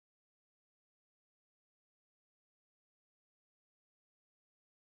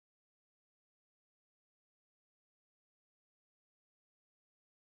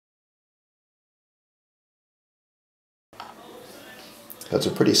It's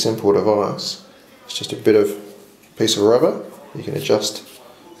a pretty simple device. It's just a bit of piece of rubber. You can adjust,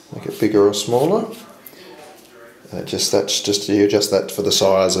 make it bigger or smaller. You adjust that for the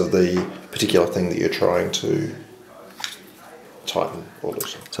size of the particular thing that you're trying to tighten or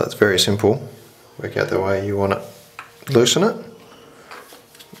loosen. So it's very simple. Work out the way you want to loosen it.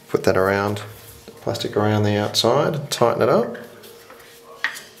 Put that around, plastic around the outside, tighten it up.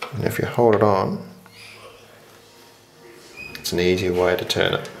 And if you hold it on, it's an easier way to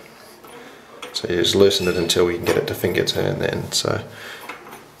turn it. So you just loosen it until you can get it to finger turn then. So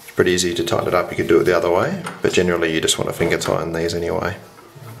it's pretty easy to tighten it up. You could do it the other way, but generally you just want to finger tighten these anyway.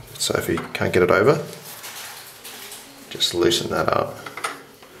 So if you can't get it over, just loosen that up,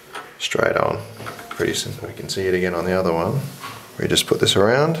 straight on. Pretty simple. You can see it again on the other one. We just put this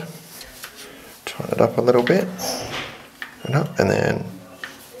around, tighten it up a little bit, and up, and then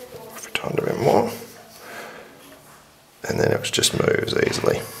if we tighten it a bit more, and then it just moves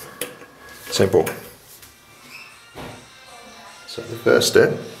easily. Simple. So the first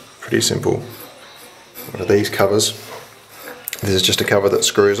step, pretty simple. One of these covers. This is just a cover that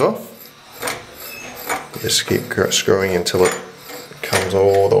screws off. Just keep screwing until it comes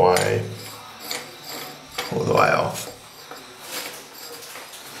all the way off.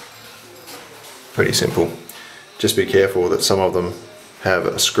 Pretty simple. Just be careful that some of them have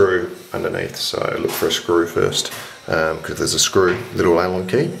a screw underneath, so look for a screw first, because there's a screw, little Allen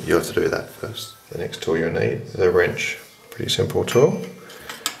key, you have to do that first. The next tool you'll need is a wrench. Pretty simple tool.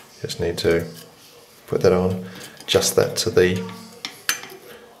 Just need to put that on, adjust that to the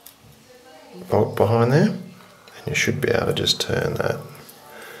bolt behind there, and you should be able to just turn that,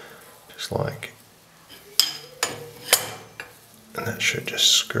 just like, and that should just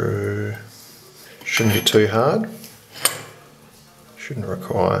screw. Shouldn't be too hard, shouldn't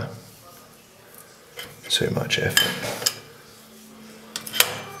require too much effort.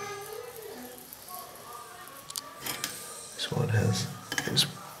 This one is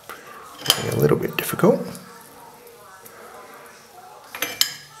a little bit difficult.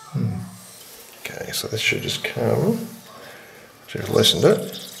 Okay, so this should just come, just loosened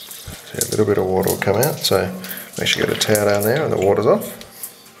it. See, a little bit of water will come out, so make sure you get a towel down there and the water's off.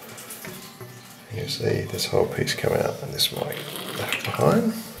 You see this whole piece come out, and this might get left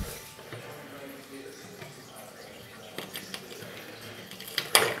behind.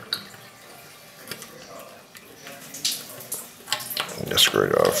 And just screw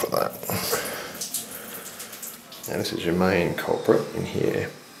it over for that. Now this is your main culprit in here.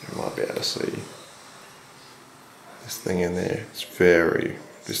 You might be able to see this thing in there.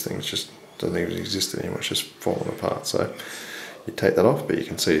 This thing just doesn't even exist anymore, it's just falling apart. So you take that off, but you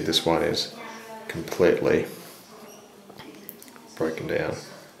can see this one is completely broken down.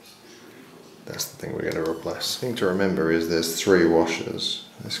 That's the thing we're going to replace. The thing to remember is there's 3 washers.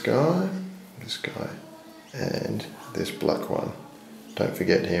 This guy, and this black one. Don't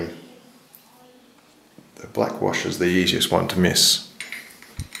forget him. The black washer's the easiest one to miss,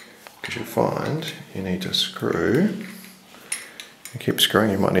 because you'll find you need to screw. You keep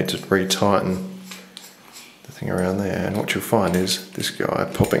screwing, you might need to re-tighten the thing around there, and what you'll find is this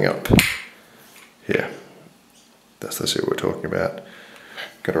guy popping up here. That's the suit we're talking about.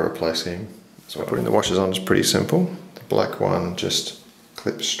 Got to replace him. So putting the washers on is pretty simple. The black one just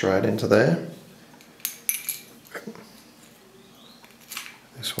clips straight into there.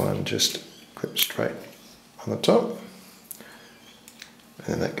 This one just clips straight on the top, and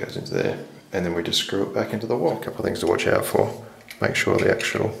then that goes into there, and then we just screw it back into the wall. A couple of things to watch out for. Make sure the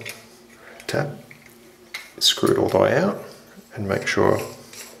actual tab is screwed all the way out, and make sure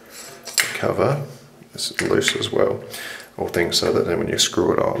the cover is loose as well. All things so that then when you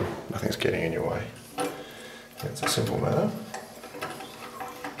screw it on, nothing's getting in your way. It's a simple matter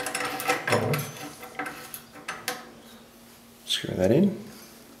of screwing that in,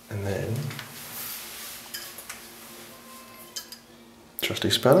 and then trusty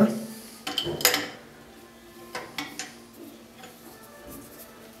spanner.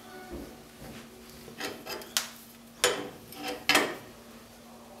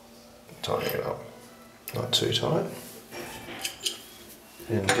 Tightening it up, not too tight,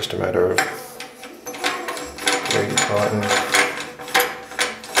 and just a matter of re-tighten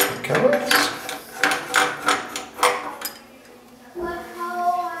the cover.